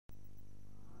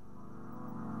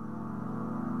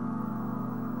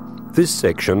This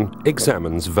section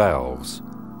examines valves.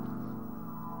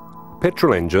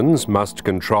 Petrol engines must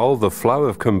control the flow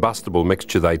of combustible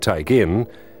mixture they take in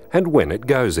and when it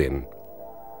goes in.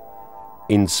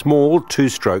 In small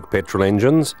two-stroke petrol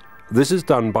engines, this is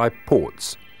done by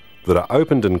ports that are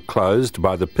opened and closed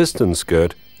by the piston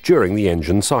skirt during the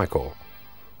engine cycle,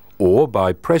 or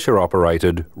by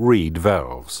pressure-operated reed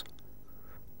valves.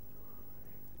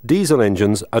 Diesel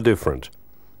engines are different.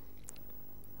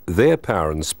 Their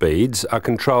power and speeds are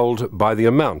controlled by the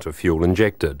amount of fuel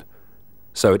injected,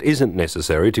 so it isn't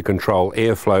necessary to control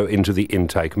airflow into the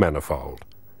intake manifold.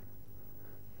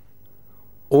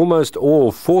 Almost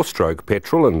all four-stroke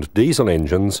petrol and diesel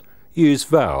engines use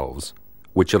valves,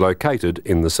 which are located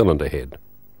in the cylinder head.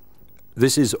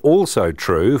 This is also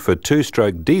true for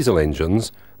two-stroke diesel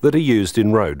engines that are used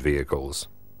in road vehicles.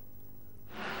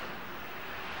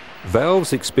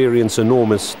 Valves experience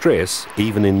enormous stress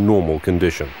even in normal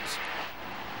conditions.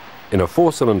 In a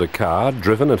four-cylinder car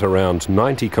driven at around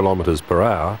 90 kilometres per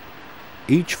hour,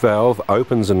 each valve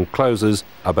opens and closes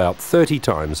about 30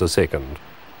 times a second.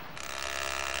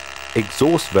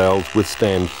 Exhaust valves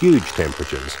withstand huge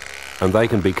temperatures, and they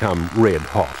can become red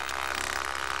hot.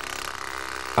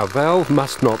 A valve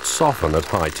must not soften at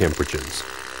high temperatures.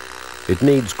 It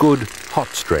needs good hot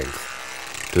strength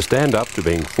to stand up to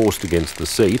being forced against the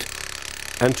seat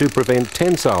and to prevent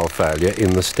tensile failure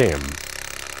in the stem.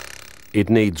 It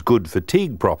needs good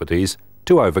fatigue properties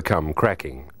to overcome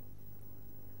cracking.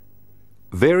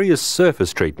 Various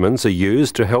surface treatments are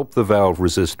used to help the valve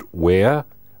resist wear,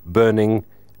 burning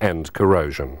and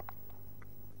corrosion.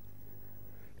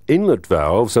 Inlet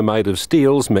valves are made of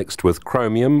steels mixed with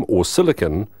chromium or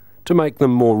silicon to make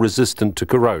them more resistant to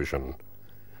corrosion,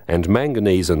 and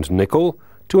manganese and nickel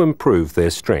to improve their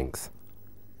strength.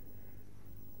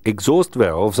 Exhaust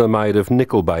valves are made of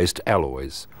nickel-based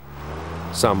alloys.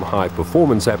 Some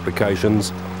high-performance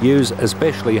applications use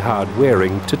especially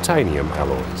hard-wearing titanium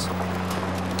alloys.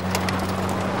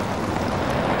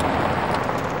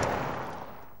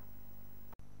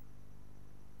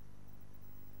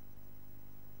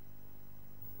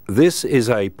 This is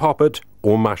a poppet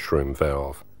or mushroom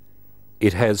valve.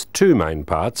 It has two main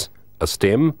parts, a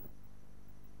stem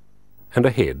and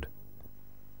a head.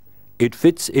 It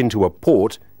fits into a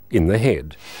port in the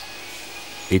head.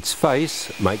 Its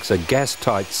face makes a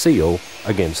gas-tight seal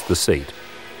against the seat.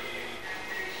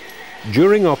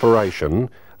 During operation,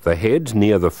 the head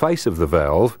near the face of the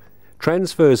valve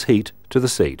transfers heat to the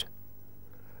seat.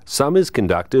 Some is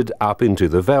conducted up into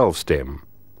the valve stem.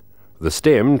 The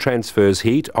stem transfers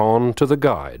heat on to the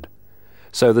guide,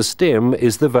 so the stem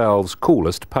is the valve's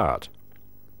coolest part.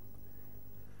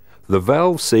 The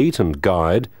valve seat and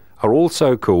guide are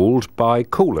also cooled by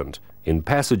coolant in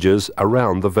passages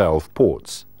around the valve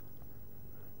ports.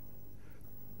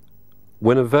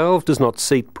 When a valve does not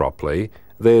seat properly,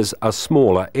 there's a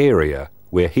smaller area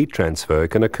where heat transfer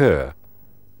can occur.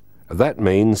 That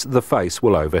means the face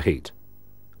will overheat.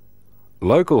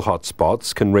 Local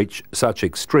hotspots can reach such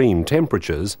extreme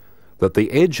temperatures that the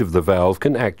edge of the valve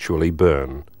can actually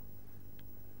burn.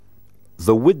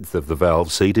 The width of the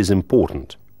valve seat is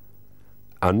important.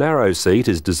 A narrow seat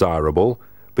is desirable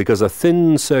because a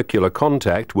thin circular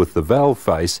contact with the valve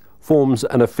face forms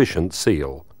an efficient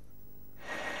seal.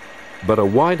 But a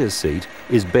wider seat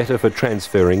is better for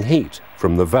transferring heat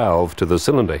from the valve to the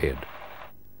cylinder head.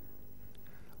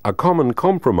 A common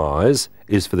compromise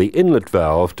is for the inlet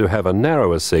valve to have a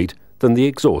narrower seat than the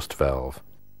exhaust valve.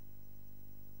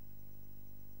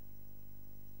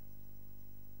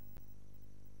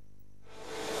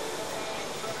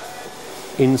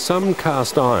 In some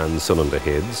cast iron cylinder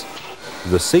heads,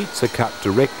 the seats are cut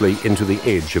directly into the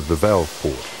edge of the valve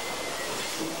port.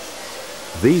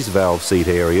 These valve seat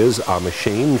areas are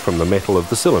machined from the metal of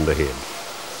the cylinder head.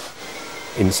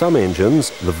 In some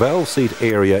engines, the valve seat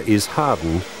area is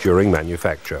hardened during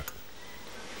manufacture.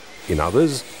 In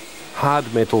others,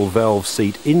 hard metal valve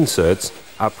seat inserts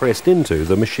are pressed into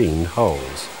the machined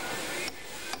holes.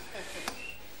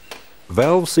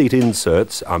 Valve seat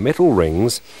inserts are metal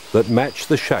rings that match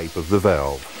the shape of the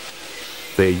valve.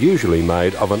 They're usually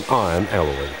made of an iron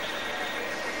alloy.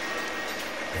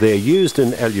 They're used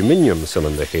in aluminium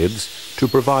cylinder heads to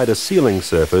provide a sealing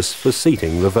surface for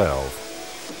seating the valve.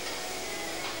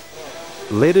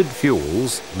 Leaded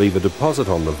fuels leave a deposit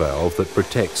on the valve that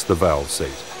protects the valve seat.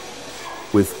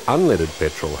 With unleaded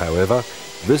petrol, however,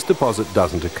 this deposit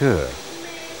doesn't occur,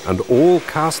 and all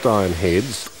cast iron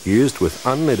heads used with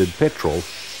unleaded petrol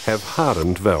have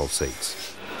hardened valve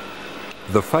seats.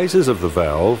 The faces of the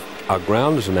valve are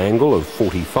ground at an angle of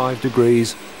 45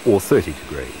 degrees or 30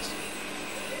 degrees.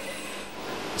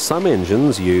 Some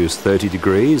engines use 30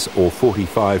 degrees or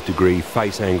 45-degree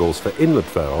face angles for inlet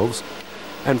valves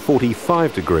and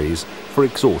 45 degrees for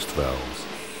exhaust valves.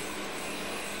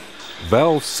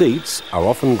 Valve seats are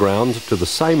often ground to the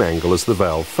same angle as the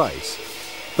valve face,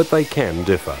 but they can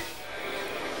differ.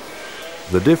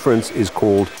 The difference is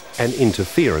called an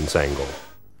interference angle.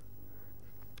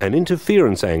 An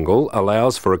interference angle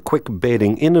allows for a quick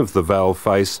bedding in of the valve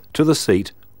face to the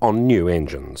seat on new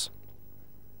engines.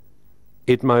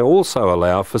 It may also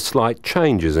allow for slight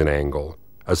changes in angle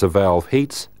as a valve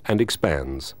heats and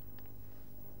expands.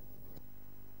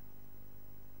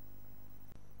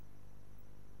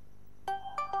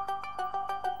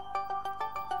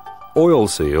 Oil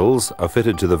seals are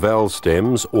fitted to the valve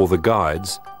stems or the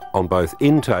guides on both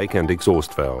intake and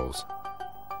exhaust valves.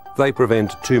 They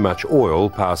prevent too much oil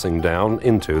passing down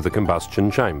into the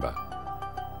combustion chamber.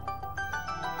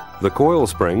 The coil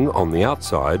spring on the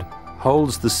outside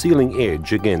holds the sealing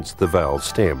edge against the valve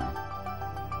stem.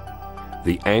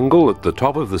 The angle at the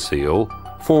top of the seal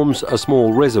forms a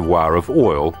small reservoir of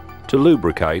oil to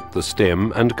lubricate the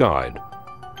stem and guide.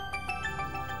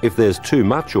 If there's too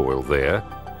much oil there,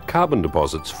 carbon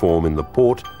deposits form in the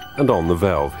port and on the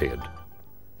valve head.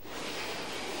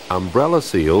 Umbrella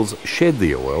seals shed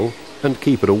the oil and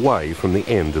keep it away from the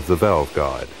end of the valve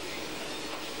guide.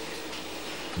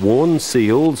 Worn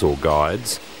seals or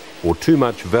guides, or too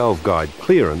much valve guide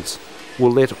clearance,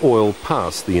 will let oil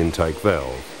pass the intake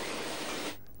valve.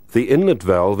 The inlet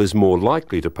valve is more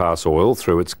likely to pass oil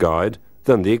through its guide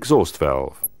than the exhaust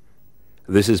valve.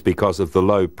 This is because of the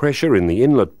low pressure in the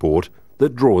inlet port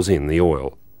that draws in the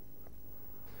oil.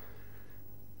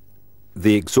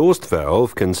 The exhaust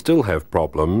valve can still have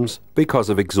problems because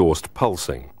of exhaust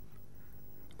pulsing.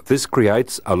 This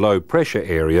creates a low pressure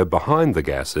area behind the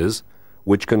gases,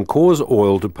 which can cause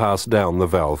oil to pass down the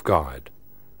valve guide.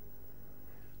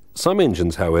 Some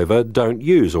engines, however, don't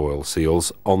use oil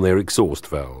seals on their exhaust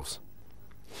valves.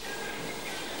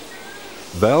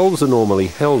 Valves are normally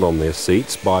held on their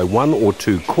seats by 1 or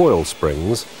 2 coil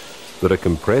springs that are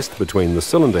compressed between the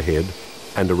cylinder head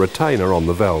and a retainer on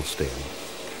the valve stem.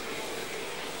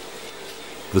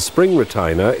 The spring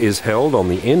retainer is held on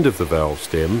the end of the valve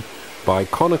stem by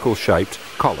conical-shaped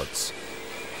collets.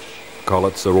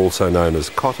 Collets are also known as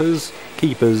cotters,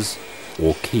 keepers,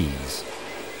 or keys.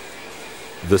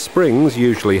 The springs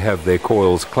usually have their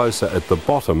coils closer at the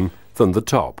bottom than the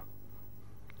top.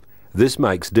 This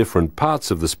makes different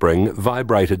parts of the spring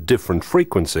vibrate at different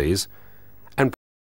frequencies